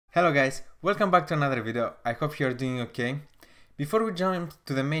Hello guys, welcome back to another video. I hope you're doing okay. Before we jump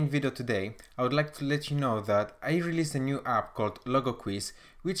to the main video today, I would like to let you know that I released a new app called Logo Quiz,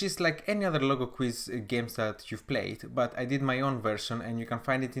 which is like any other Logo Quiz games that you've played, but I did my own version and you can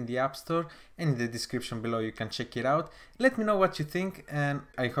find it in the App Store and in the description below you can check it out. Let me know what you think and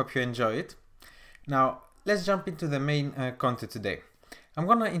I hope you enjoy it. Now, let's jump into the main content today. I'm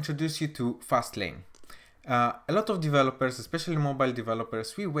gonna introduce you to Fastlane. A lot of developers, especially mobile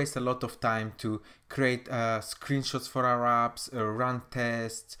developers, we waste a lot of time to create screenshots for our apps, run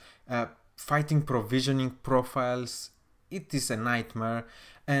tests, fighting provisioning profiles. It is a nightmare,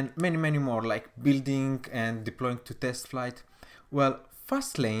 and many more, like building and deploying to test flight. Well,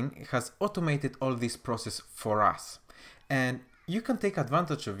 Fastlane has automated all this process for us, and you can take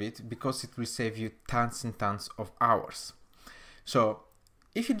advantage of it because it will save you tons and tons of hours. So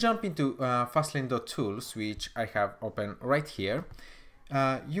if you jump into fastlane.tools, which I have open right here,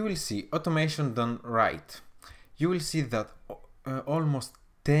 you will see automation done right. You will see that almost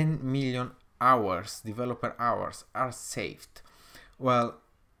 10 million hours, developer hours, are saved. Well,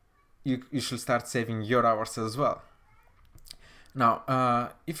 you should start saving your hours as well.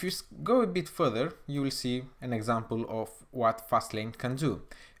 Now, if you go a bit further, you will see an example of what Fastlane can do.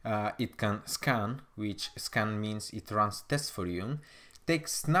 It can scan, which scan means it runs tests for you. Take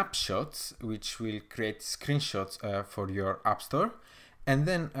snapshots, which will create screenshots for your app store, and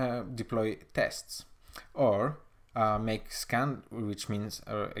then deploy tests. Or make scan, which means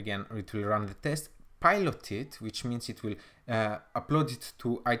again it will run the test, pilot it, which means it will upload it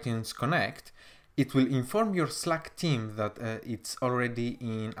to iTunes Connect. It will inform your Slack team that it's already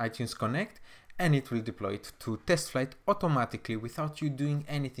in iTunes Connect, and it will deploy it to test flight automatically without you doing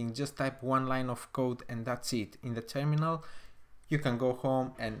anything. Just type one line of code and that's it. In the terminal, you can go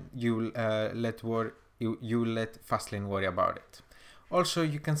home and you let Fastlane worry about it. Also,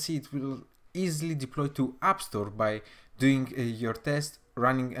 you can see it will easily deploy to App Store by doing your test,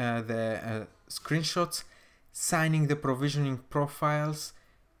 running the screenshots, signing the provisioning profiles,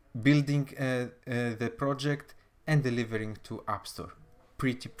 building the project, and delivering to App Store.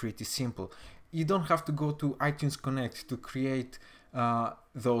 Pretty simple. You don't have to go to iTunes Connect to create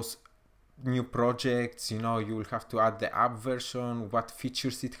those new projects. You know, you will have to add the app version, what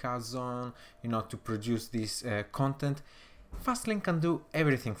features it has on, you know, to produce this content. Fastlane can do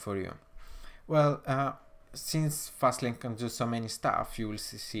everything for you. Well, since Fastlane can do so many stuff, you will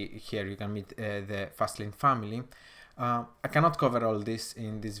see here, you can meet the Fastlane family. I cannot cover all this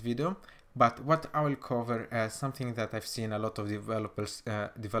in this video, but what I will cover is something that I've seen a lot of developers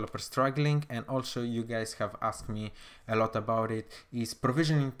struggling, and also you guys have asked me a lot about it, is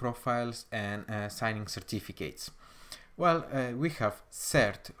provisioning profiles and signing certificates. Well, we have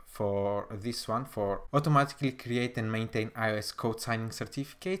cert for this one, for automatically create and maintain iOS code signing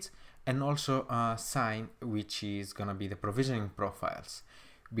certificates, and also sign, which is gonna be the provisioning profiles,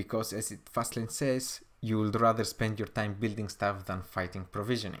 because as Fastlane says, you would rather spend your time building stuff than fighting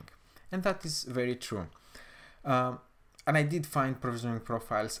provisioning. And that is very true. And I did find provisioning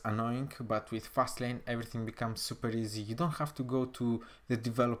profiles annoying, but with Fastlane everything becomes super easy. You don't have to go to the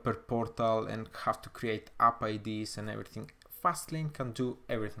developer portal and have to create app IDs and everything. Fastlane can do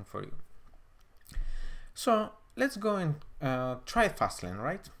everything for you. So let's go and try Fastlane,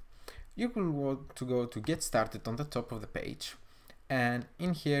 right? You will want to go to get started on the top of the page, and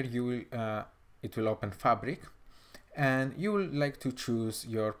in here you will it will open Fabric, and you will like to choose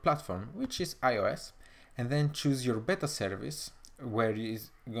your platform, which is iOS, and then choose your beta service where you're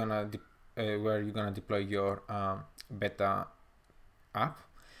gonna deploy your beta app.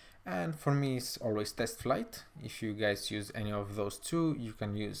 And for me, it's always test flight. If you guys use any of those two, you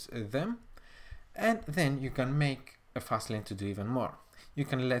can use them, and then you can make a Fastlane to do even more. You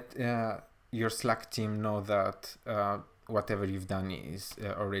can let your Slack team know that whatever you've done is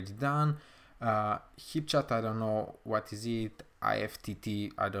already done. HipChat, I don't know what is it,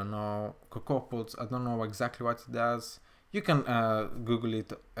 IFTT, I don't know, CocoaPods, I don't know exactly what it does. You can Google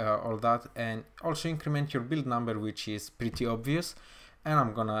it, all that, and also increment your build number, which is pretty obvious, and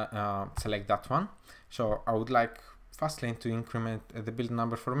I'm gonna select that one. So I would like Fastlane to increment the build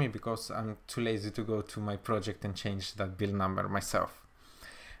number for me because I'm too lazy to go to my project and change that build number myself.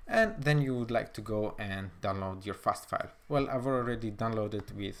 And then you would like to go and download your fast file. Well, I've already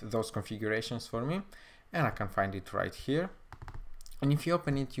downloaded with those configurations for me, and I can find it right here. And if you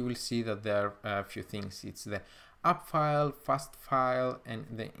open it, you will see that there are a few things. It's the app file, fast file, and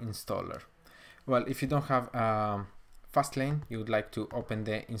the installer. Well, if you don't have Fastlane, you would like to open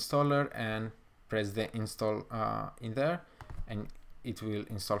the installer and press the install in there, and it will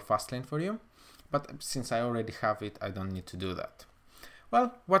install Fastlane for you. But since I already have it, I don't need to do that.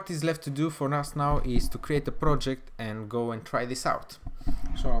 Well, what is left to do for us now is to create a project and go and try this out.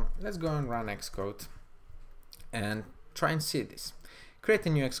 So let's go and run xcode and try and see this. Create a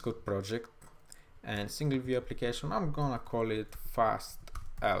new xcode project and single view application. I'm gonna call it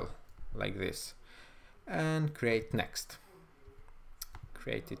Fastlane, like this, and create next.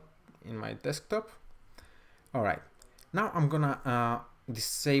 Create it in my desktop. All right, now I'm gonna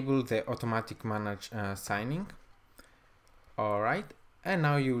disable the automatic manage signing. All right, and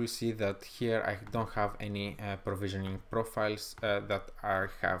now you will see that here I don't have any provisioning profiles that I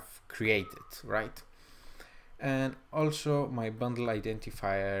have created, right? And also my bundle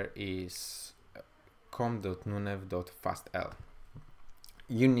identifier is com.nunev.fastlane.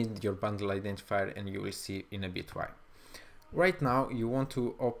 You need your bundle identifier, and you will see in a bit why. Right now you want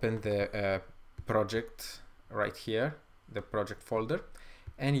to open the project right here, the project folder,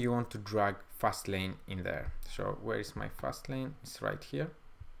 and you want to drag Fastlane in there. So where is my Fastlane? It's right here.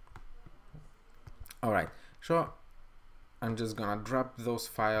 All right, so I'm just gonna drop those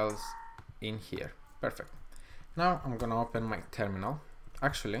files in here. Perfect. Now I'm gonna open my terminal.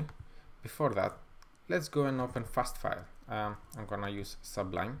 Actually, before that, let's go and open Fastfile. I'm gonna use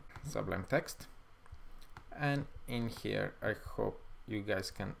Sublime text, and in here I hope you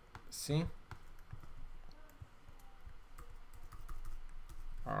guys can see.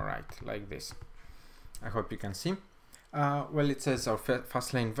 All right, like this. I hope you can see. Well, it says our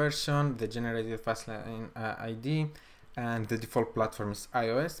Fastlane version, the generated Fastlane ID, and the default platform is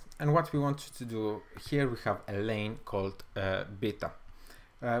iOS. And what we want to do here, we have a lane called beta.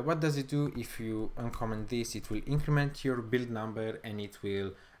 What does it do? If you uncomment this, it will increment your build number, and it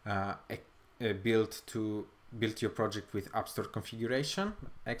will build your project with App Store configuration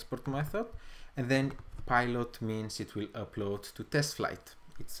export method. And then pilot means it will upload to test flight.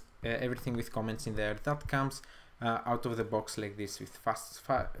 It's everything with comments in there that comes out of the box like this with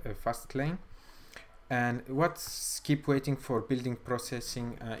Fastlane. And what's keep waiting for building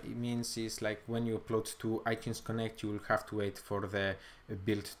processing it means is like when you upload to iTunes Connect, you will have to wait for the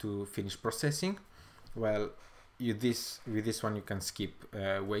build to finish processing. Well, with this one you can skip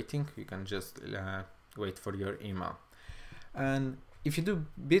waiting. You can just wait for your email. And if you do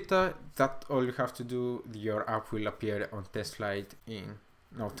beta, that all you have to do, your app will appear on test flight in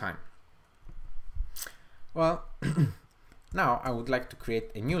no time. Well, now I would like to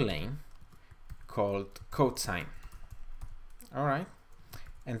create a new lane called code sign. All right,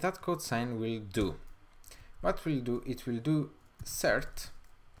 and that code sign will do what will do. It will do cert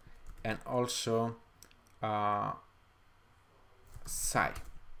and also sci.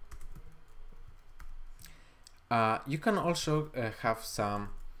 You can also have some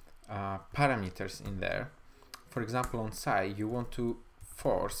parameters in there. For example, on sci, you want to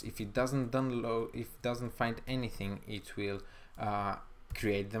force, if it doesn't download, if it doesn't find anything, it will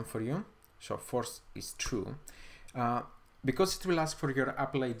create them for you. So force is true. Because it will ask for your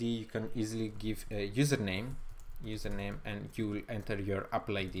Apple ID, you can easily give a username, and you will enter your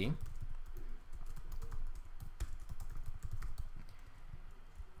Apple ID.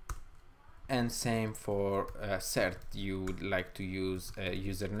 And same for cert, you would like to use a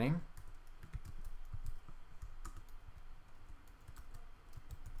username.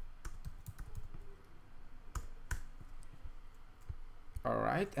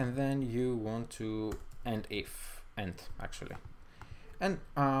 Alright, and then you want to end actually. And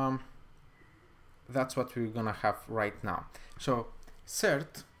that's what we're gonna have right now. So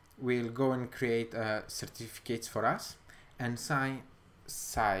cert will go and create certificates for us, and sci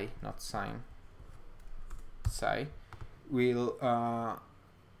will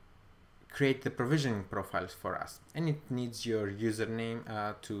create the provisioning profiles for us, and it needs your username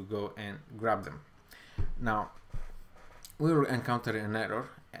to go and grab them. Now we will encounter an error,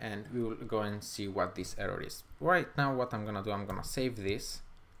 and we will go and see what this error is. Right now what I'm gonna do, I'm gonna save this,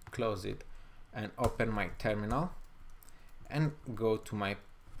 close it, and open my terminal and go to my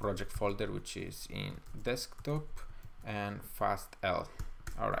project folder, which is in desktop and Fastlane.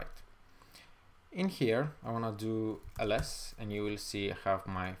 All right, in here I want to do ls, and you will see I have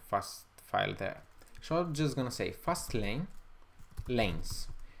my fast file there. So I'm just gonna say Fastlane lanes,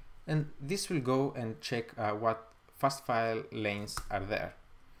 and this will go and check what fast file lanes are there.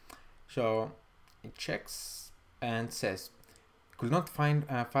 So it checks and says could not find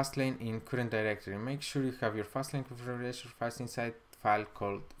Fastlane in current directory. Make sure you have your Fastlane configuration files inside file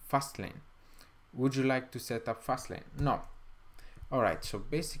called Fastlane. Would you like to set up Fastlane? No. All right, so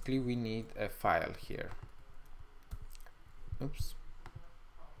basically we need a file here. Oops.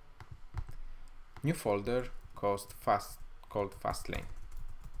 New folder called Fastlane.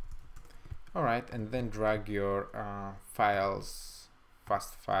 All right, and then drag your files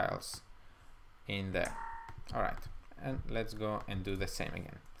fast files in there. All right, and let's go and do the same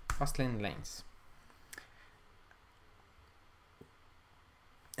again. Fastlane lanes.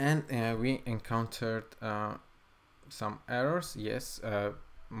 And we encountered some errors. Yes,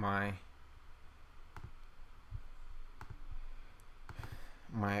 my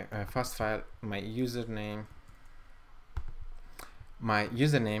fast file, my username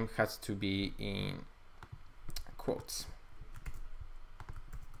has to be in quotes.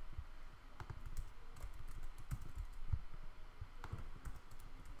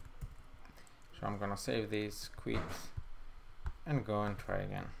 So I'm gonna save this, quit, and go and try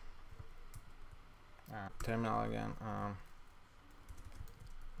again. Terminal again.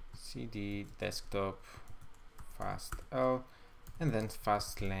 cd desktop fastl, and then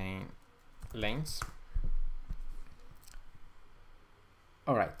Fastlane lanes.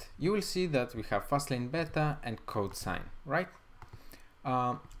 Alright, you will see that we have Fastlane beta and code sign, right?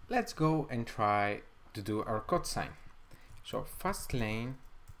 Let's go and try to do our code sign. So Fastlane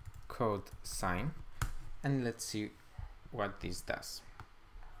code sign, and let's see what this does.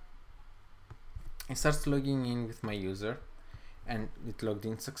 It starts logging in with my user, and it logged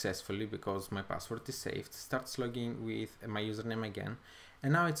in successfully because my password is saved. Starts logging with my username again,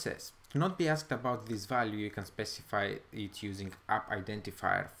 and now it says, to not be asked about this value, you can specify it using app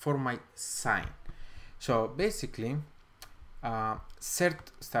identifier for my sign. So basically,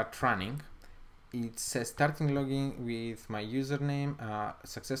 start running. It says starting logging with my username,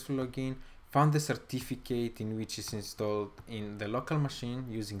 successful login, found the certificate in which is installed in the local machine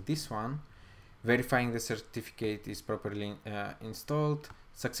using this one, verifying the certificate is properly installed,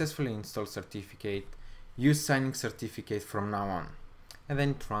 successfully installed certificate, use signing certificate from now on. And then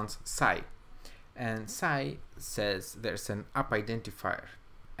it runs SCI. And SCI says there's an app identifier.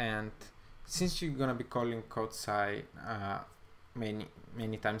 And since you're gonna be calling code SCI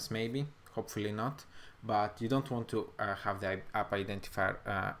many times maybe, hopefully not, but you don't want to have the app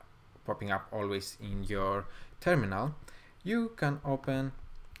identifier popping up always in your terminal, you can open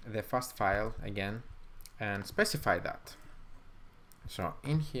the fast file again and specify that. So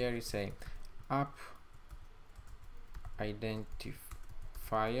in here you say app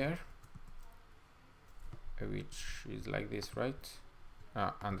identifier, which is like this, right?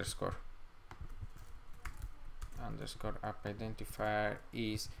 Underscore app identifier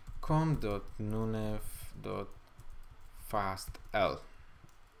is com.nunev.fastl,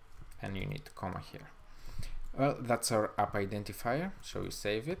 and you need comma here. Well, that's our app identifier, so we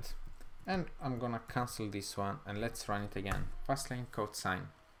save it, and I'm gonna cancel this one and let's run it again. Fastlane code sign.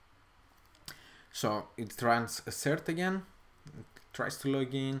 So it runs assert again, it tries to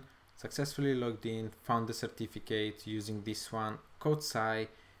log in, successfully logged in, found the certificate using this one, code SCI,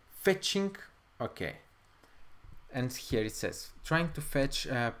 fetching, okay. And here it says, trying to fetch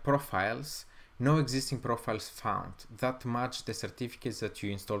profiles, no existing profiles found that match the certificates that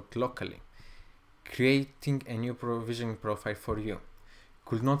you installed locally. Creating a new provisioning profile for you.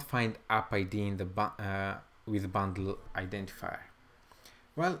 Could not find app ID in the with bundle identifier.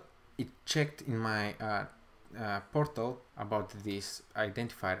 Well, it checked in my portal about this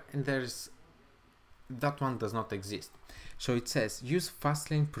identifier, and that one does not exist. So it says use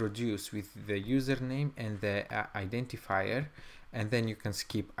Fastlane produce with the username and the identifier, and then you can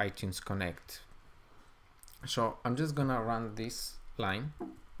skip iTunes Connect. So I'm just gonna run this line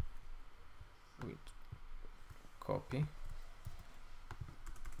with copy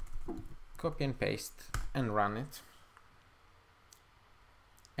and paste and run it,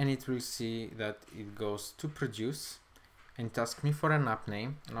 and it will see that it goes to produce and it asks me for an app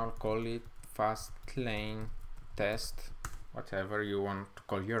name, and I'll call it Fastlane test, whatever you want to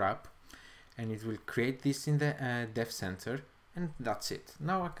call your app, and it will create this in the dev center, and that's it.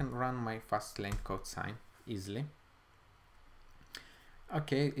 Now I can run my Fastlane code sign easily.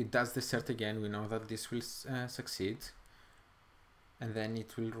 Okay, it does the cert again, we know that this will succeed, and then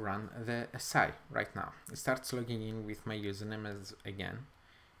it will run the SCI right now. It starts logging in with my username again.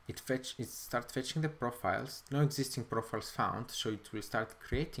 It starts fetching the profiles, no existing profiles found, so it will start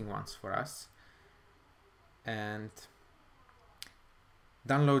creating ones for us, and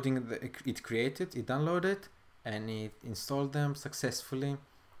downloading it downloaded, and it installed them successfully,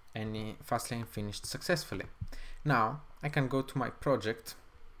 and Fastlane finished successfully. Now I can go to my project,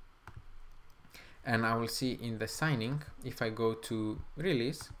 and I will see in the signing, if I go to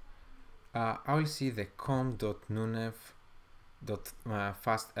release, I will see the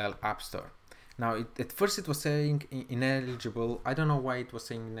com.nunev.fastl app store. Now at first it was saying ineligible. I don't know why it was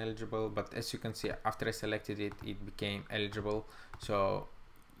saying ineligible, but as you can see, after I selected it, it became eligible. So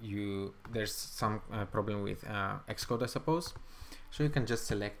there's some problem with xcode, I suppose. So you can just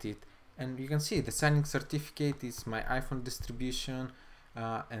select it, and you can see the signing certificate is my iPhone distribution,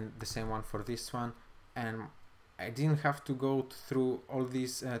 and the same one for this one. And I didn't have to go through all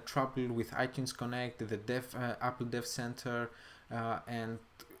this trouble with iTunes Connect, the Apple Dev Center, and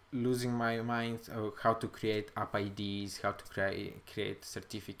losing my mind of how to create app IDs, how to create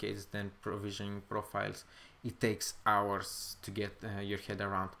certificates, then provisioning profiles. It takes hours to get your head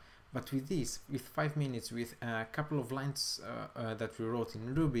around. But with this, with 5 minutes, with a couple of lines that we wrote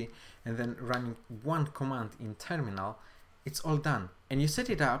in Ruby, and then running one command in terminal, it's all done. And you set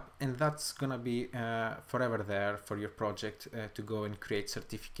it up, and that's gonna be forever there for your project to go and create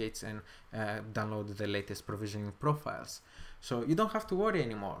certificates and download the latest provisioning profiles. So you don't have to worry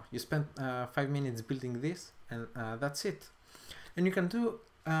anymore. You spent 5 minutes building this, and that's it. And you can do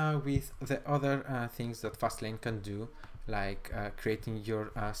with the other things that Fastlane can do, like creating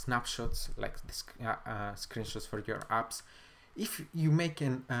your snapshots, like this, screenshots for your apps. If you make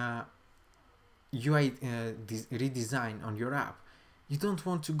an UI redesign on your app, you don't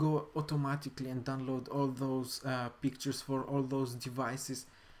want to go automatically and download all those pictures for all those devices.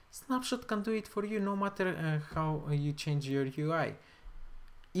 Snapshot can do it for you, no matter how you change your UI.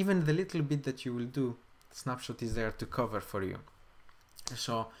 Even the little bit that you will do, Snapshot is there to cover for you.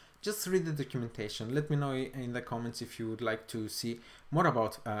 So just read the documentation. Let me know in the comments if you would like to see more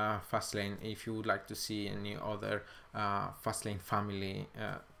about Fastlane, if you would like to see any other Fastlane family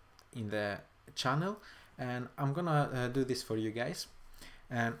in the channel. And I'm gonna do this for you guys.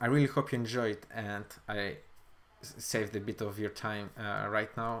 And I really hope you enjoyed, and I saved a bit of your time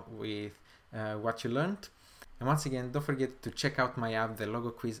right now with what you learned. And once again, don't forget to check out my app, the Logo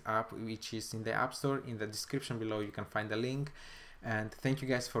Quiz app, which is in the App Store. In the description below you can find the link. And thank you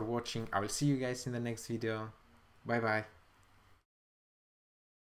guys for watching. I will see you guys in the next video. Bye bye.